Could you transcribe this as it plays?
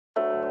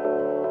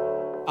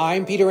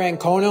I'm Peter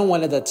Ancona,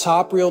 one of the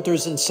top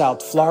realtors in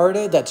South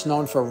Florida that's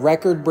known for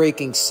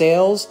record-breaking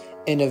sales,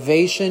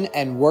 innovation,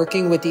 and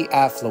working with the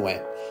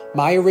affluent.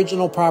 My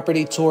original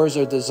property tours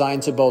are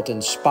designed to both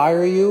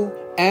inspire you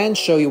and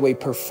show you a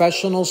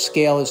professional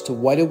scale as to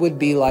what it would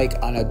be like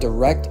on a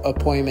direct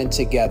appointment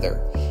together.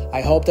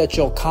 I hope that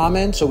you'll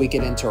comment so we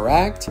can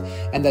interact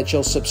and that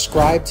you'll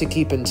subscribe to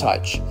keep in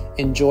touch.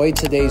 Enjoy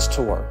today's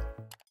tour.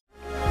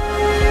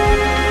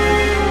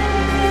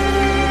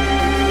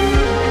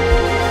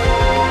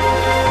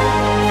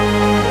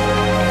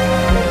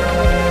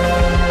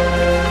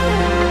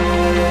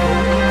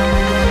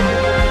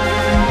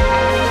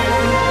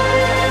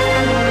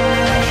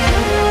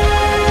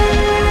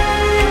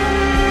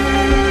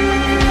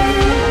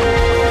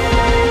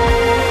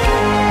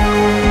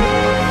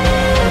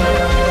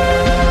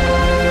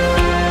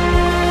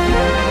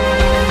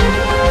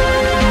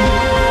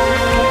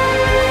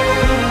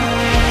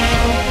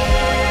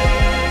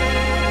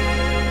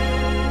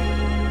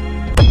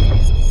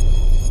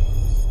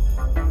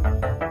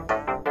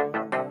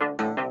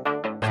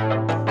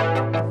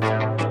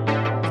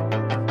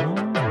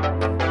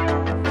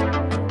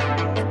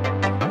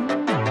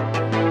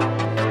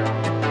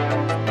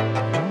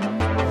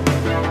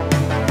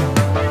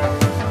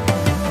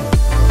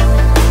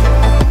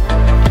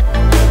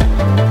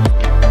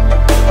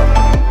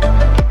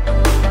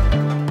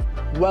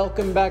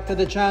 Welcome back to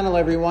the channel,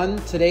 everyone.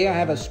 Today I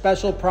have a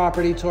special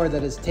property tour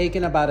that has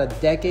taken about a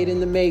decade in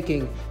the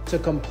making to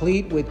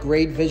complete with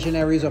great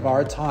visionaries of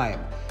our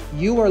time.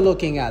 You are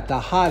looking at the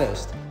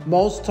hottest,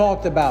 most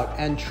talked about,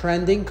 and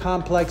trending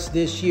complex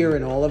this year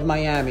in all of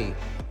Miami.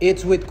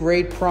 It's with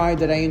great pride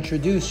that I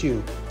introduce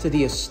you to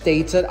the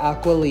Estates at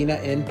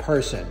Acqualina in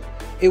person.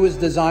 It was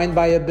designed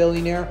by a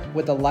billionaire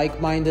with a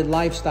like-minded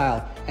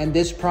lifestyle, and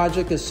this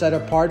project is set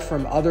apart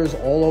from others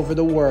all over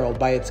the world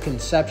by its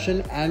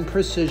conception and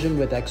precision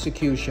with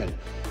execution.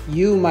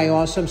 You, my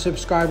awesome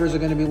subscribers, are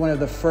going to be one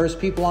of the first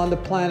people on the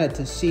planet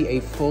to see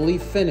a fully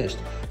finished,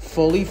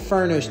 fully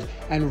furnished,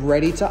 and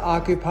ready to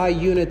occupy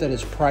unit that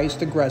is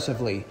priced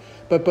aggressively.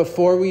 But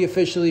before we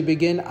officially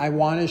begin, I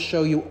want to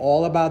show you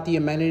all about the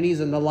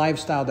amenities and the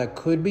lifestyle that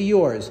could be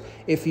yours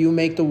if you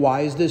make the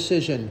wise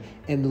decision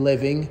in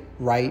living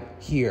right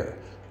here.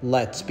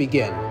 Let's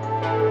begin.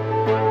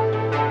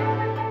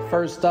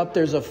 First up,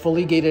 there's a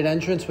fully gated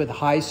entrance with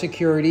high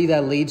security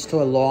that leads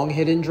to a long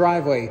hidden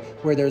driveway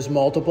where there's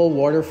multiple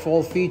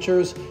waterfall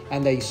features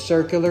and a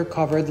circular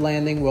covered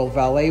landing where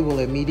valet will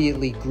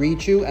immediately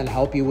greet you and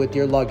help you with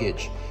your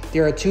luggage.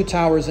 There are 2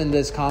 towers in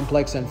this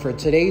complex, and for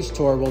today's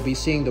tour, we'll be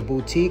seeing the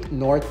boutique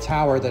North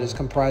Tower that is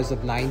comprised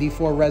of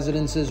 94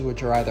 residences,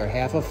 which are either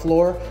half a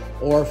floor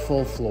or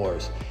full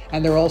floors.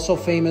 And they're also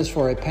famous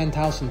for a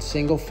penthouse and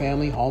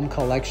single-family home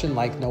collection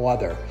like no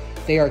other.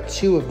 They are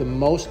 2 of the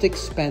most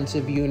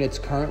expensive units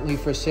currently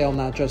for sale,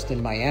 not just in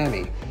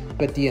Miami,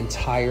 but the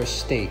entire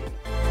state.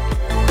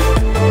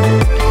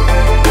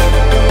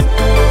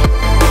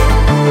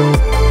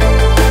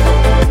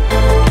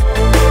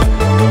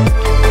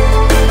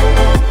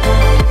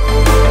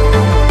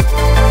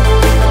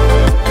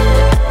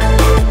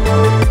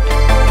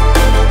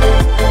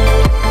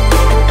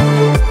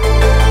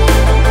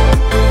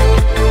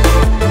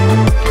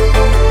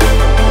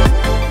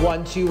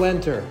 Once you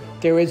enter,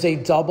 there is a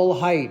double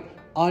height,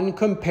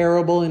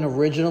 uncomparable and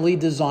originally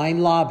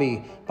designed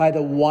lobby by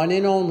the one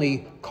and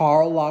only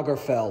Karl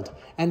Lagerfeld,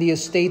 and the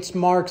Estates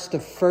marks the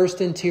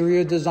first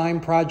interior design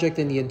project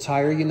in the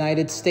entire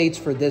United States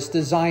for this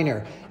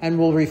designer and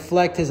will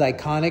reflect his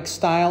iconic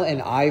style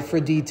and eye for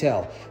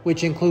detail,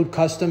 which include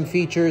custom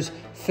features,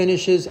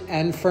 finishes,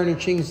 and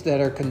furnishings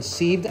that are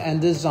conceived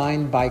and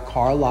designed by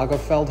Karl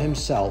Lagerfeld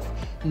himself.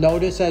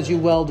 Notice as you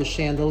will the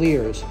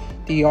chandeliers,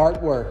 the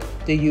artwork,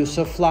 the use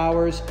of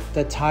flowers,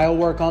 the tile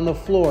work on the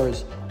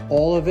floors,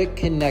 all of it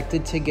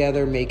connected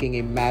together, making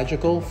a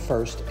magical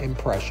first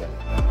impression.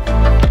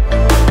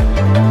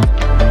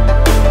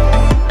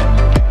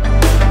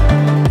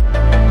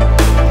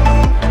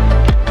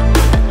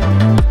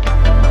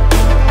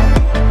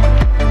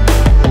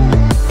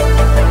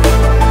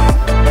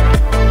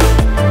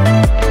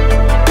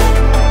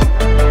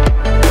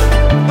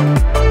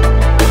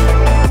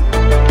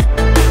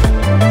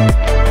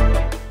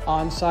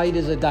 On-site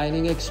is a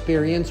dining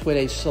experience with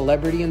a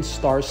celebrity and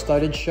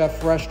star-studded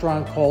chef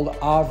restaurant called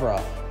Avra,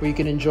 where you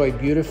can enjoy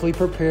beautifully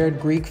prepared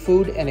Greek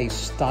food and a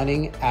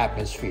stunning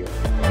atmosphere.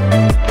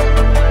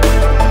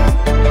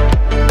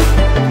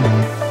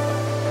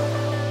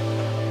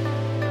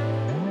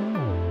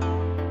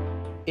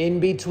 In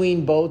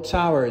between both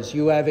towers,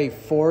 you have a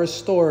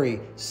 4-story,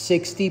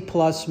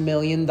 $60+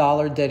 million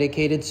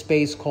dedicated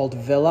space called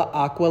Villa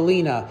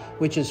Acqualina,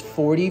 which is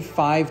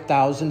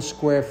 45,000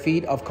 square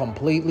feet of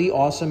completely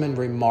awesome and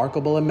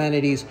remarkable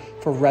amenities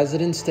for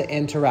residents to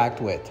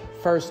interact with.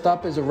 First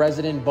up is a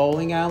resident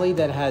bowling alley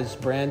that has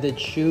branded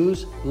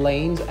shoes,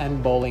 lanes,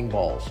 and bowling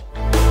balls.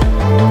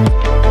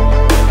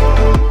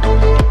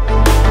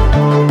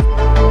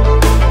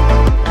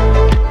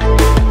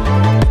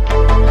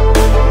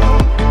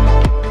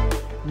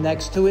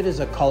 Next to it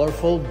is a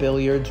colorful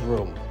billiards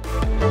room.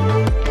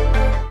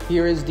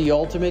 Here is the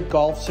ultimate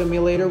golf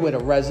simulator with a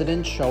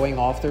resident showing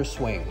off their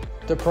swing.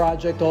 The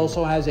project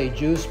also has a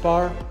juice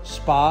bar,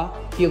 spa,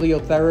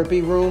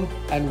 heliotherapy room,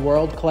 and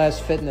world-class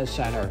fitness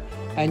center.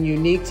 And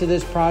unique to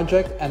this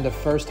project, and the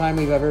first time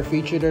we've ever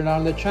featured it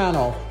on the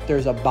channel,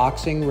 there's a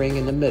boxing ring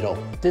in the middle.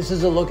 This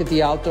is a look at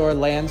the outdoor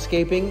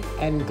landscaping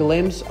and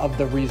glimpse of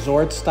the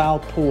resort-style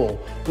pool,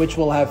 which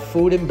will have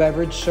food and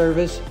beverage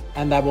service,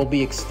 and that will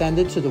be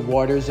extended to the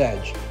water's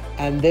edge.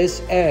 And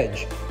this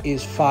edge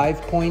is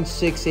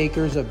 5.6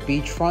 acres of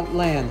beachfront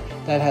land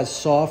that has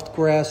soft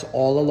grass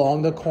all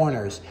along the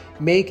corners,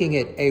 making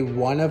it a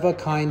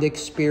one-of-a-kind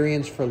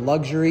experience for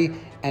luxury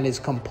and is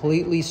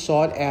completely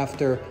sought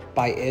after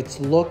by its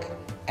look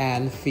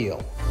and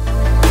feel.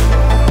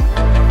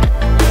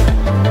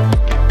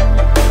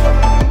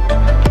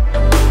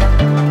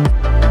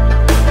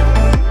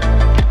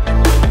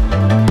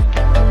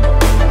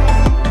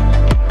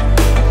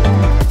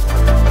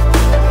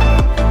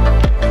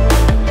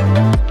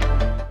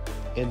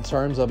 In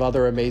terms of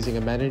other amazing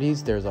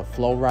amenities, there's a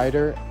flow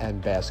rider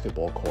and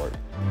basketball court.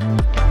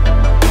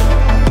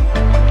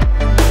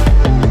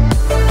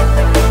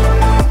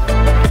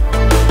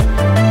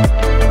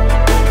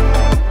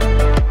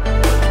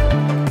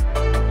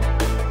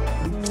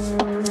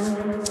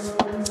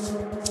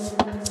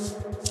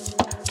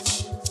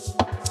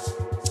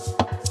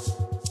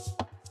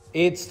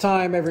 It's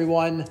time,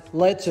 everyone.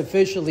 Let's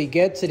officially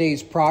get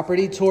today's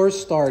property tour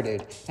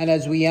started. And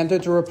as we enter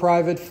through a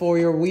private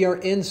foyer, we are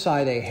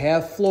inside a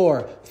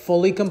half-floor,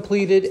 fully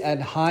completed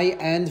and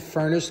high-end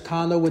furnished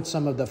condo with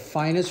some of the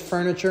finest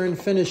furniture and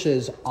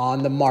finishes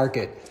on the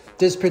market.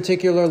 This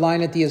particular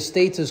line at the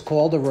Estates is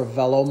called a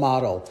Ravello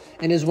model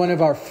and is one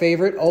of our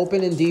favorite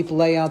open and deep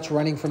layouts,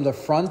 running from the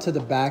front to the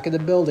back of the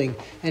building,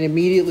 and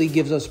immediately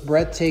gives us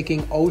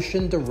breathtaking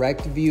ocean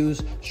direct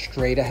views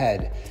straight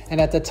ahead. And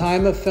at the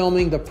time of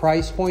filming, the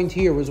price point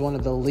here was one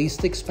of the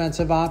least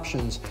expensive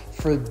options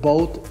for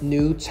both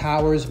new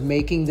towers,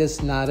 making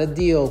this not a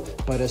deal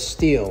but a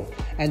steal.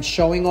 And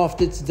showing off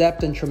its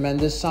depth and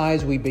tremendous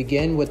size, we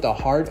begin with the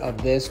heart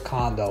of this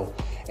condo,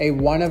 a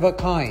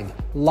one-of-a-kind,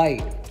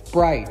 light,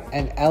 bright,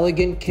 and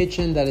elegant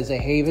kitchen that is a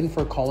haven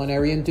for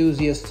culinary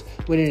enthusiasts,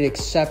 with an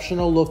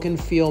exceptional look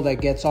and feel that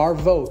gets our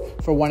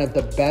vote for one of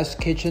the best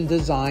kitchen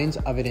designs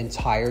of an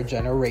entire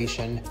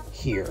generation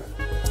here.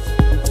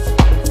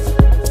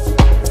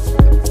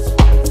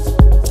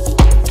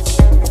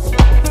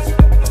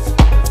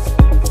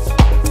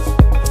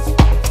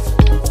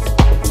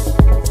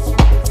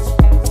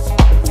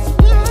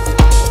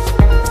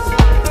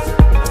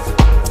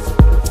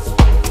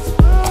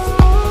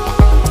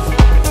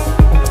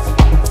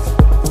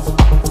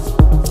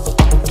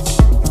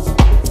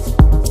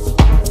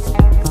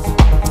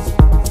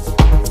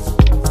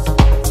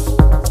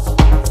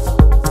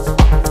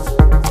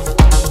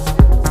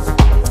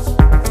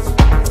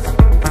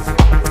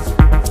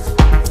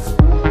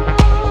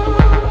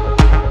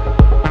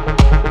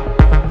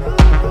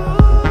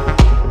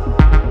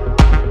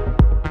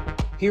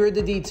 Here are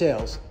the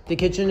details. The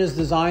kitchen is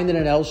designed in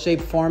an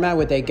L-shaped format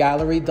with a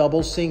gallery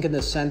double sink in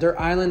the center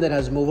island that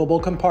has movable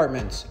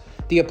compartments.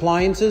 The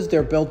appliances,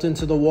 they're built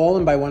into the wall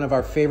and by one of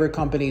our favorite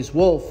companies,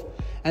 Wolf.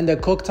 And the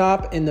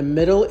cooktop in the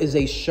middle is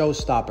a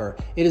showstopper.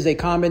 It is a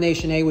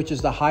combination A, which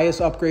is the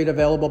highest upgrade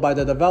available by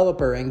the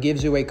developer and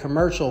gives you a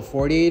commercial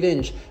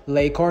 48-inch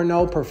Le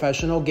Corneau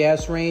professional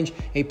gas range,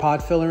 a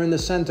pot filler in the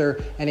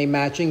center, and a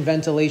matching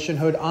ventilation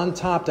hood on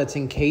top that's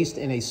encased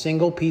in a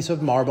single piece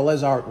of marble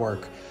as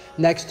artwork.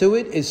 Next to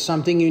it is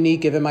something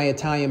unique given my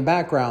Italian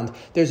background.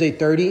 There's a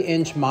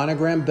 30-inch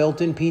monogram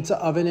built-in pizza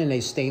oven in a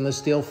stainless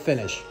steel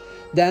finish.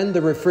 Then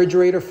the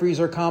refrigerator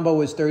freezer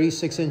combo is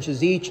 36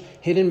 inches each,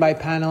 hidden by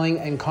paneling,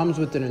 and comes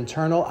with an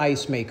internal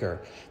ice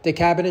maker. The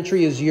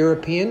cabinetry is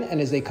European and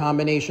is a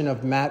combination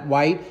of matte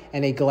white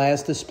and a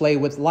glass display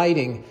with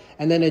lighting.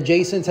 And then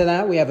adjacent to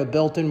that, we have a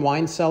built-in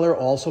wine cellar,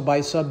 also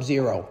by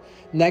Sub-Zero.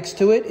 Next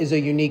to it is a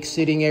unique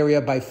sitting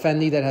area by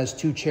Fendi that has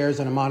 2 chairs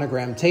and a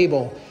monogram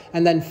table.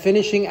 And then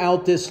finishing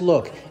out this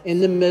look, in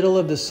the middle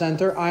of the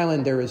center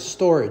island, there is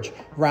storage,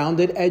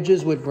 rounded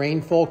edges with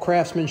rainfall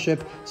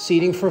craftsmanship,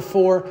 seating for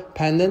 4,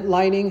 pendant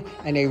lighting,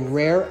 and a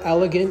rare,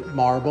 elegant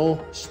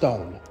marble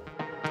stone.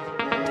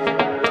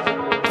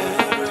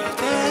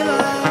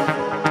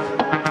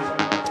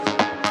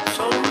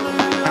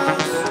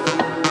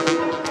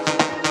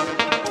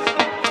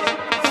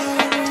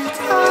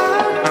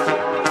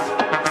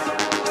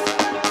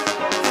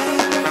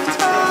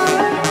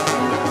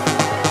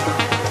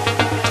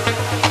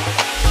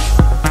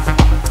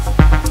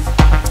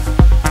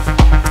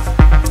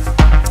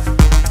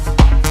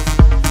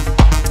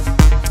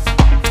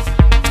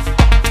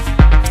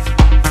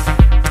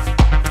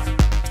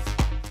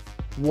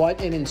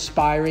 What an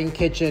inspiring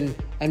kitchen,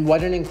 and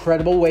what an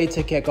incredible way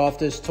to kick off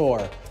this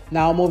tour.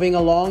 Now moving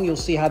along, you'll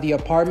see how the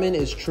apartment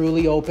is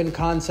truly open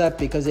concept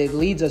because it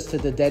leads us to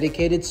the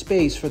dedicated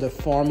space for the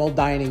formal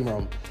dining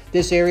room.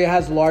 This area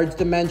has large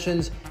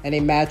dimensions and a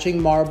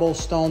matching marble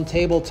stone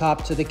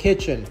tabletop to the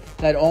kitchen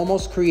that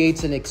almost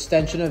creates an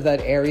extension of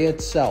that area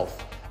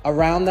itself.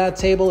 Around that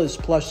table is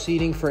plush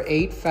seating for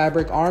 8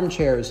 fabric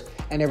armchairs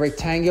and a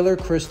rectangular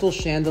crystal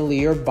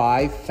chandelier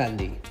by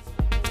Fendi.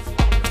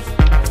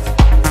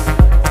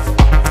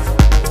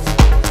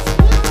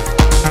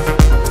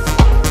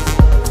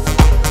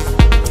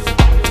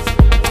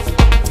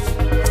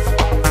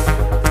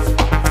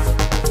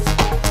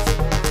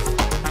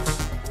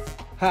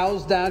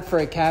 How's that for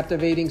a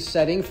captivating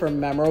setting for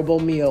memorable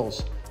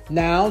meals?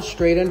 Now,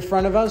 straight in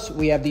front of us,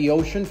 we have the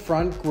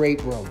Oceanfront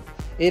Great Room.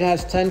 It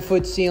has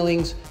 10-foot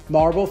ceilings,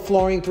 marble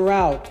flooring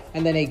throughout,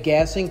 and then a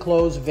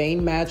gas-enclosed,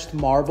 vein-matched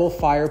marble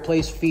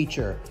fireplace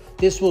feature.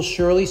 This will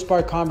surely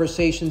spark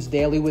conversations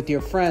daily with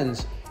your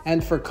friends.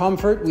 And for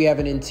comfort, we have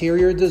an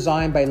interior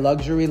design by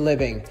Luxury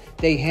Living.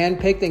 They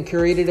handpicked and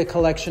curated a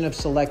collection of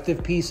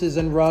selective pieces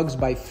and rugs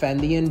by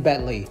Fendi and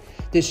Bentley.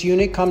 This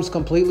unit comes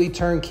completely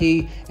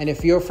turnkey, and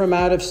if you're from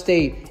out of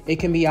state, it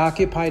can be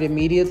occupied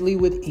immediately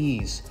with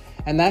ease.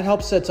 And that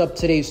helps set up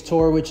today's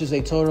tour, which is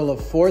a total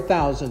of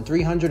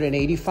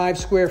 4,385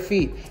 square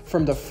feet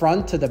from the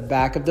front to the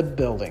back of the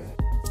building.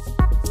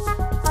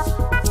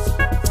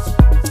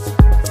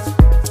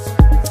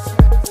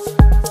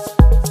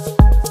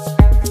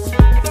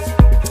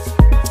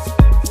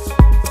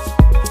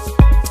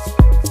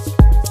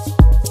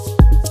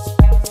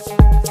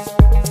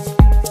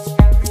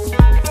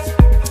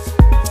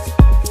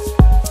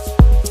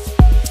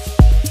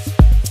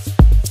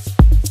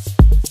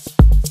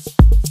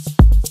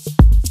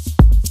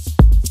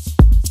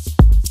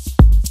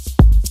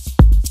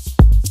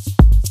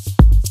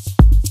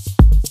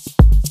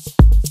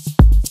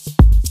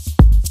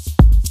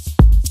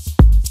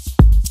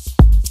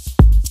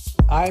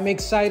 I'm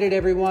excited,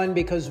 everyone,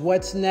 because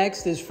what's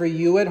next is for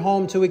you at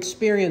home to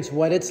experience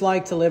what it's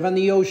like to live on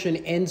the ocean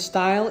in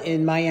style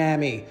in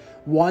Miami.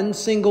 One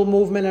single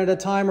movement at a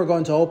time, we're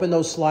going to open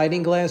those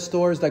sliding glass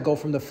doors that go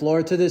from the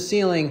floor to the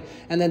ceiling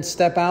and then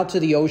step out to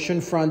the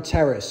oceanfront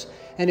terrace.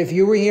 And if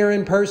you were here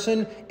in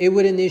person, it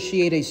would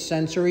initiate a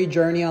sensory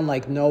journey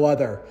unlike no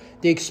other.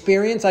 The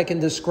experience I can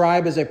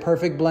describe as a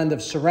perfect blend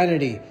of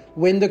serenity,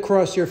 wind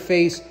across your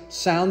face,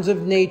 sounds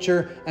of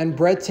nature, and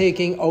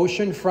breathtaking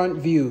oceanfront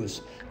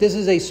views. This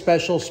is a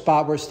special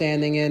spot we're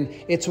standing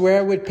in. It's where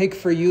I would pick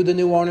for you, the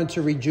new owner,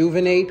 to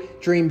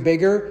rejuvenate, dream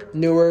bigger,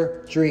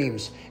 newer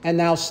dreams. And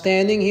now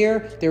standing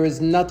here, there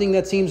is nothing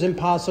that seems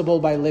impossible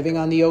by living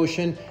on the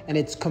ocean, and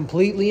it's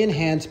completely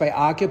enhanced by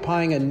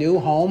occupying a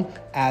new home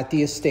at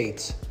the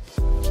Estates.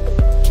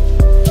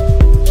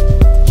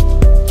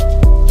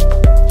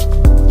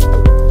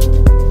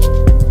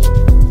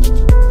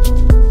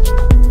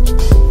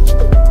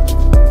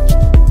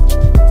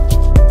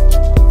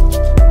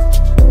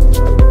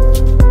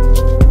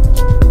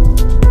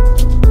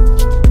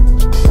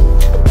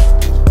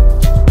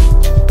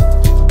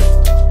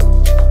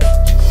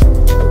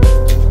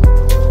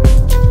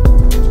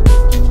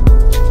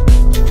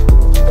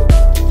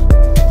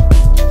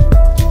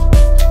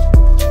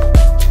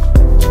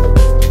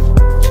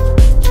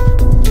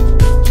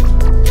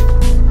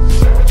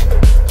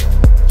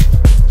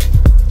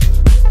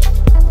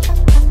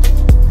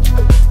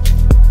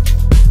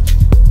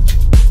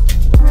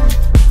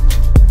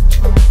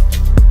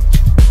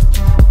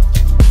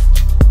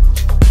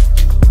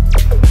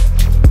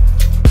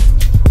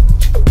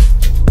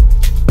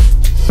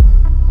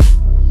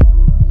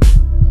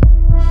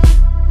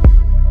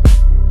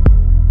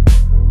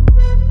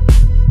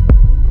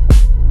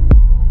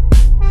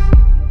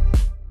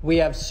 We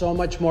have so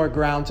much more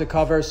ground to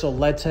cover, so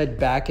let's head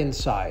back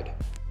inside.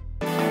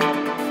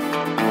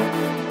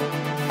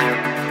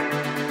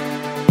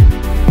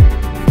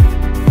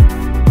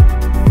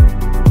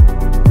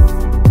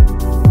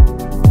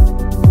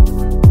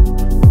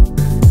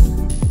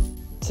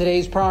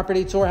 Today's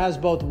property tour has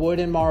both wood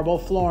and marble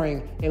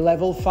flooring, a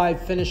level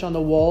 5 finish on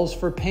the walls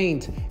for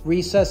paint,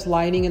 recessed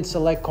lighting in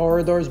select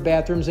corridors,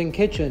 bathrooms, and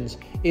kitchens,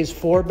 is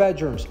 4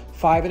 bedrooms,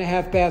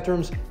 5.5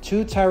 bathrooms,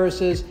 2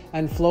 terraces,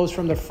 and flows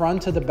from the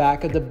front to the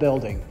back of the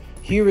building.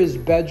 Here is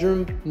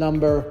bedroom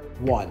number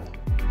 1.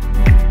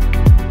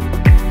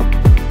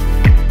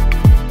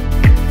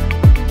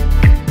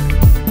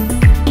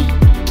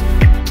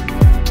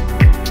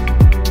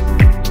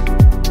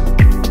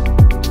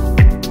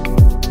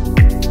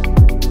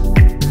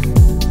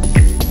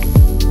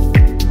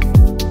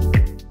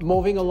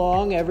 Moving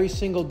along, every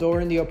single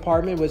door in the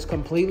apartment was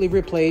completely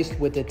replaced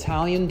with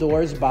Italian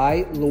doors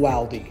by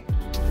Lualdi.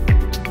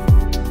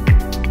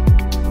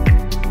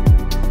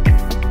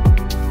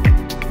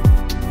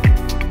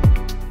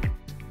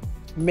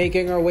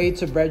 Making our way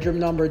to bedroom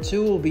number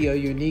 2 will be a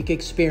unique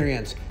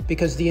experience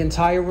because the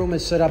entire room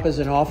is set up as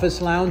an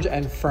office lounge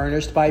and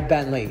furnished by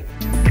Bentley.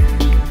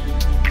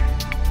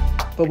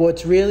 But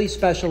what's really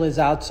special is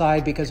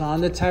outside, because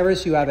on the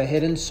terrace you have a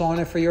hidden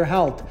sauna for your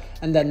health,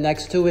 and then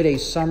next to it a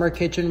summer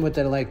kitchen with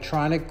an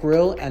electronic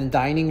grill and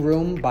dining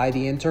room by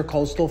the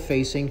intercoastal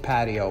facing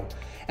patio.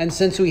 And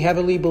since we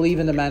heavily believe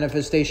in the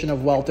manifestation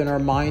of wealth in our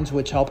minds,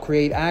 which help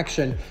create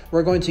action,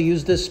 we're going to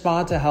use this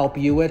spot to help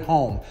you at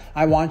home.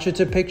 I want you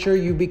to picture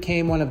you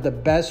became one of the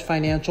best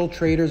financial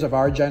traders of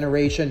our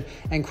generation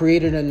and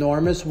created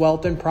enormous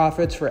wealth and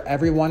profits for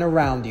everyone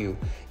around you.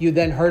 You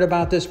then heard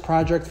about this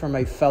project from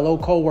a fellow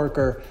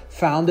coworker,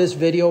 found this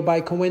video by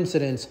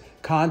coincidence,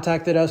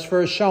 contacted us for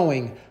a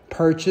showing,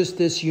 purchased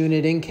this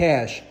unit in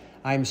cash.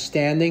 I'm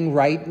standing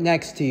right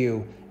next to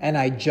you, and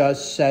I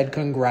just said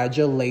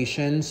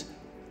congratulations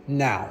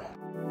now.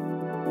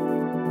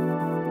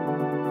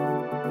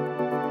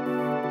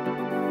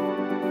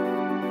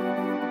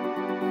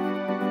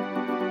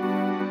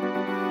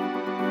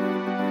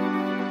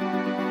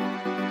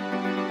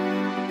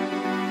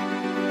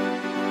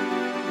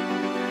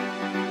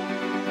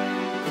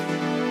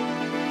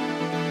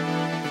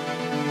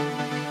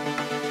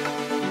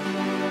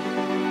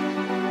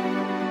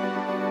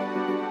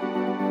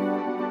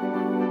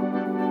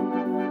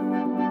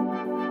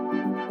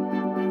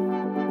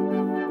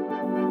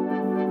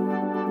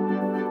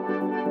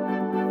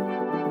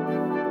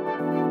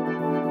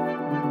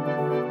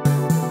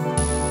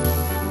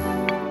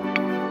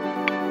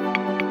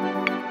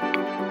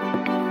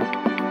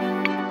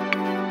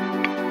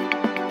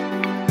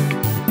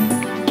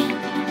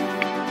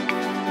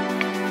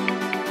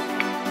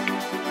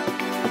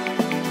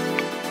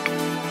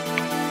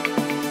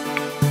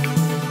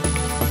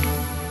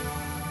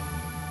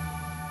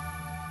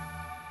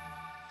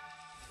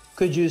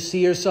 Could you see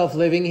yourself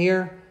living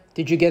here?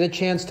 Did you get a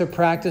chance to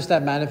practice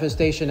that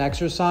manifestation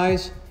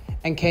exercise?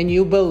 And can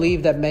you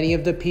believe that many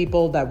of the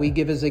people that we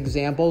give as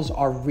examples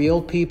are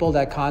real people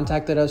that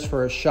contacted us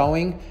for a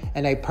showing,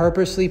 and I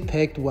purposely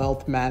picked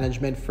wealth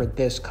management for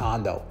this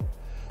condo.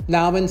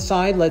 Now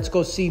inside, let's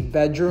go see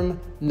bedroom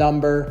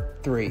number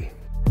 3.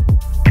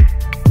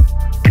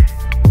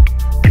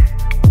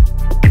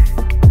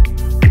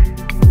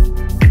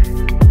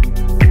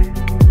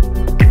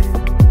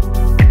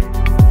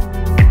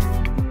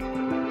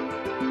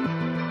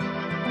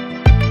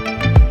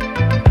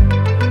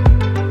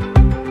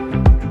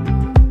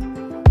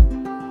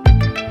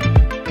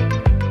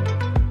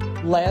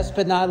 Last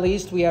but not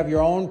least, we have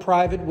your own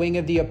private wing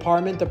of the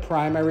apartment, the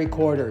primary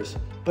quarters.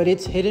 But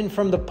it's hidden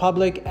from the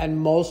public and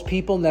most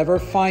people never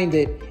find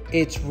it.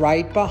 It's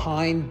right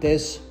behind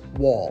this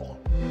wall.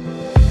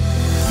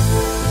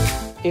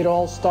 It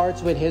all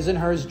starts with his and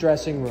hers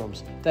dressing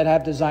rooms that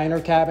have designer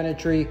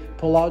cabinetry,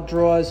 pull-out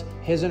drawers,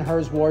 his and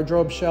hers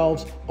wardrobe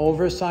shelves,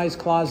 oversized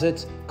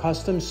closets,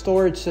 custom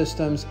storage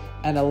systems,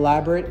 and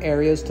elaborate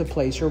areas to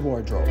place your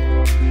wardrobe.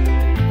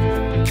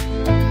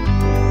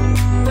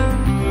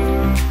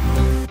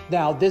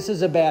 Now, this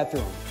is a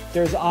bathroom.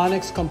 There's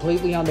onyx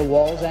completely on the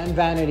walls and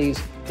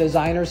vanities,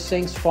 designer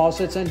sinks,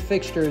 faucets, and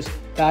fixtures,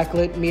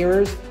 backlit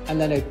mirrors, and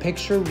then a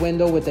pictured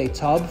window with a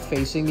tub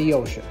facing the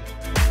ocean.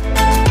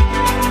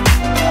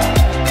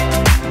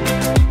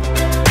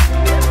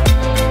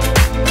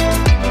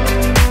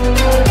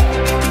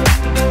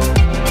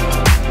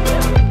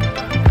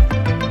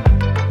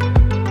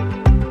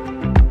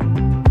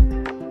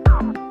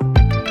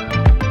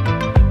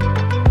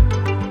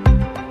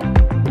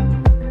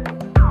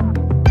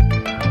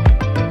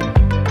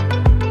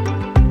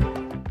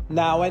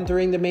 Now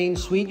entering the main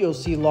suite, you'll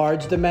see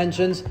large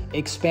dimensions,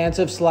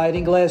 expansive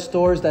sliding glass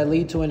doors that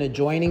lead to an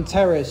adjoining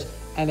terrace,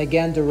 and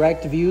again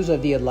direct views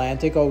of the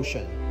Atlantic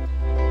Ocean.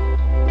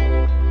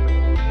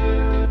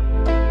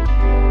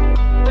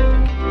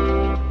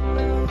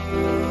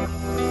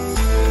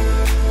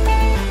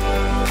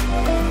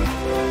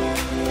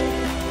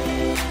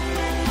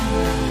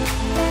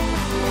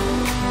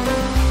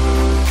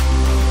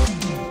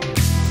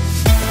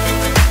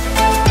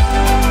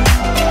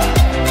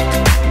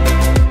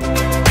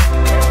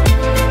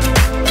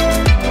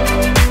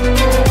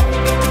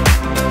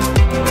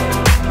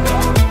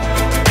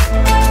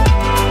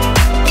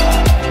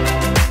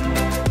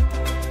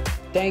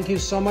 Thank you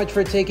so much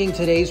for taking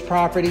today's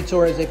property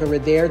tour as if we were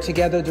there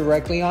together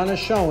directly on a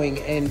showing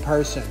in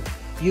person.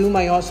 You,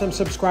 my awesome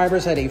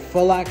subscribers, had a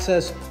full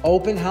access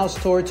open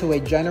house tour to a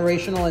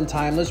generational and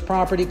timeless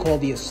property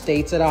called the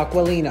Estates at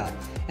Acqualina.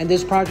 And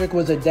this project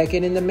was a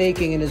decade in the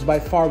making and is by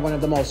far one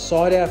of the most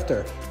sought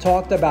after,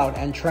 talked about,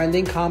 and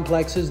trending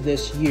complexes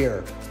this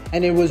year.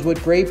 And it was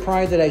with great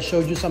pride that I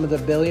showed you some of the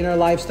billionaire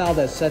lifestyle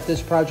that set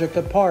this project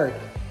apart.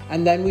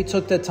 And then we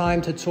took the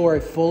time to tour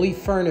a fully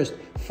furnished,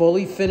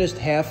 fully finished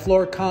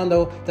half-floor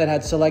condo that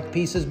had select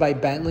pieces by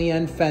Bentley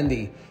and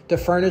Fendi. The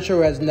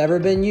furniture has never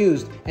been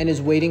used and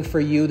is waiting for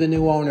you, the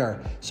new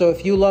owner. So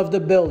if you love the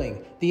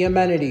building, the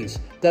amenities,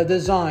 the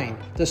design,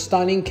 the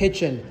stunning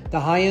kitchen, the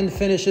high-end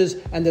finishes,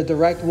 and the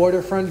direct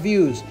waterfront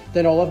views,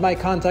 then all of my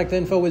contact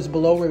info is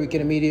below where we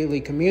can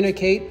immediately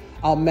communicate.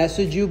 I'll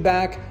message you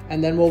back,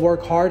 and then we'll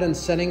work hard on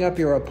setting up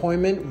your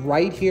appointment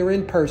right here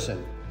in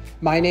person.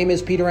 My name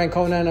is Peter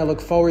Ancona, and I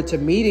look forward to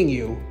meeting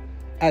you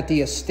at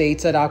the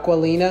Estates at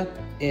Acqualina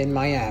in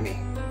Miami.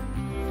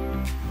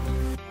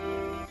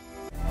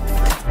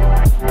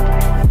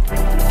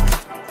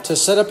 To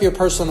set up your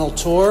personal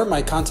tour,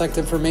 my contact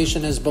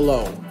information is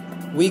below.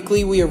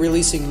 Weekly, we are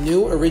releasing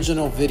new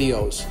original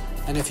videos.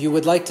 And if you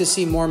would like to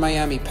see more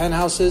Miami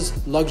penthouses,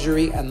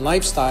 luxury, and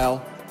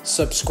lifestyle,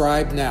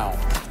 subscribe now.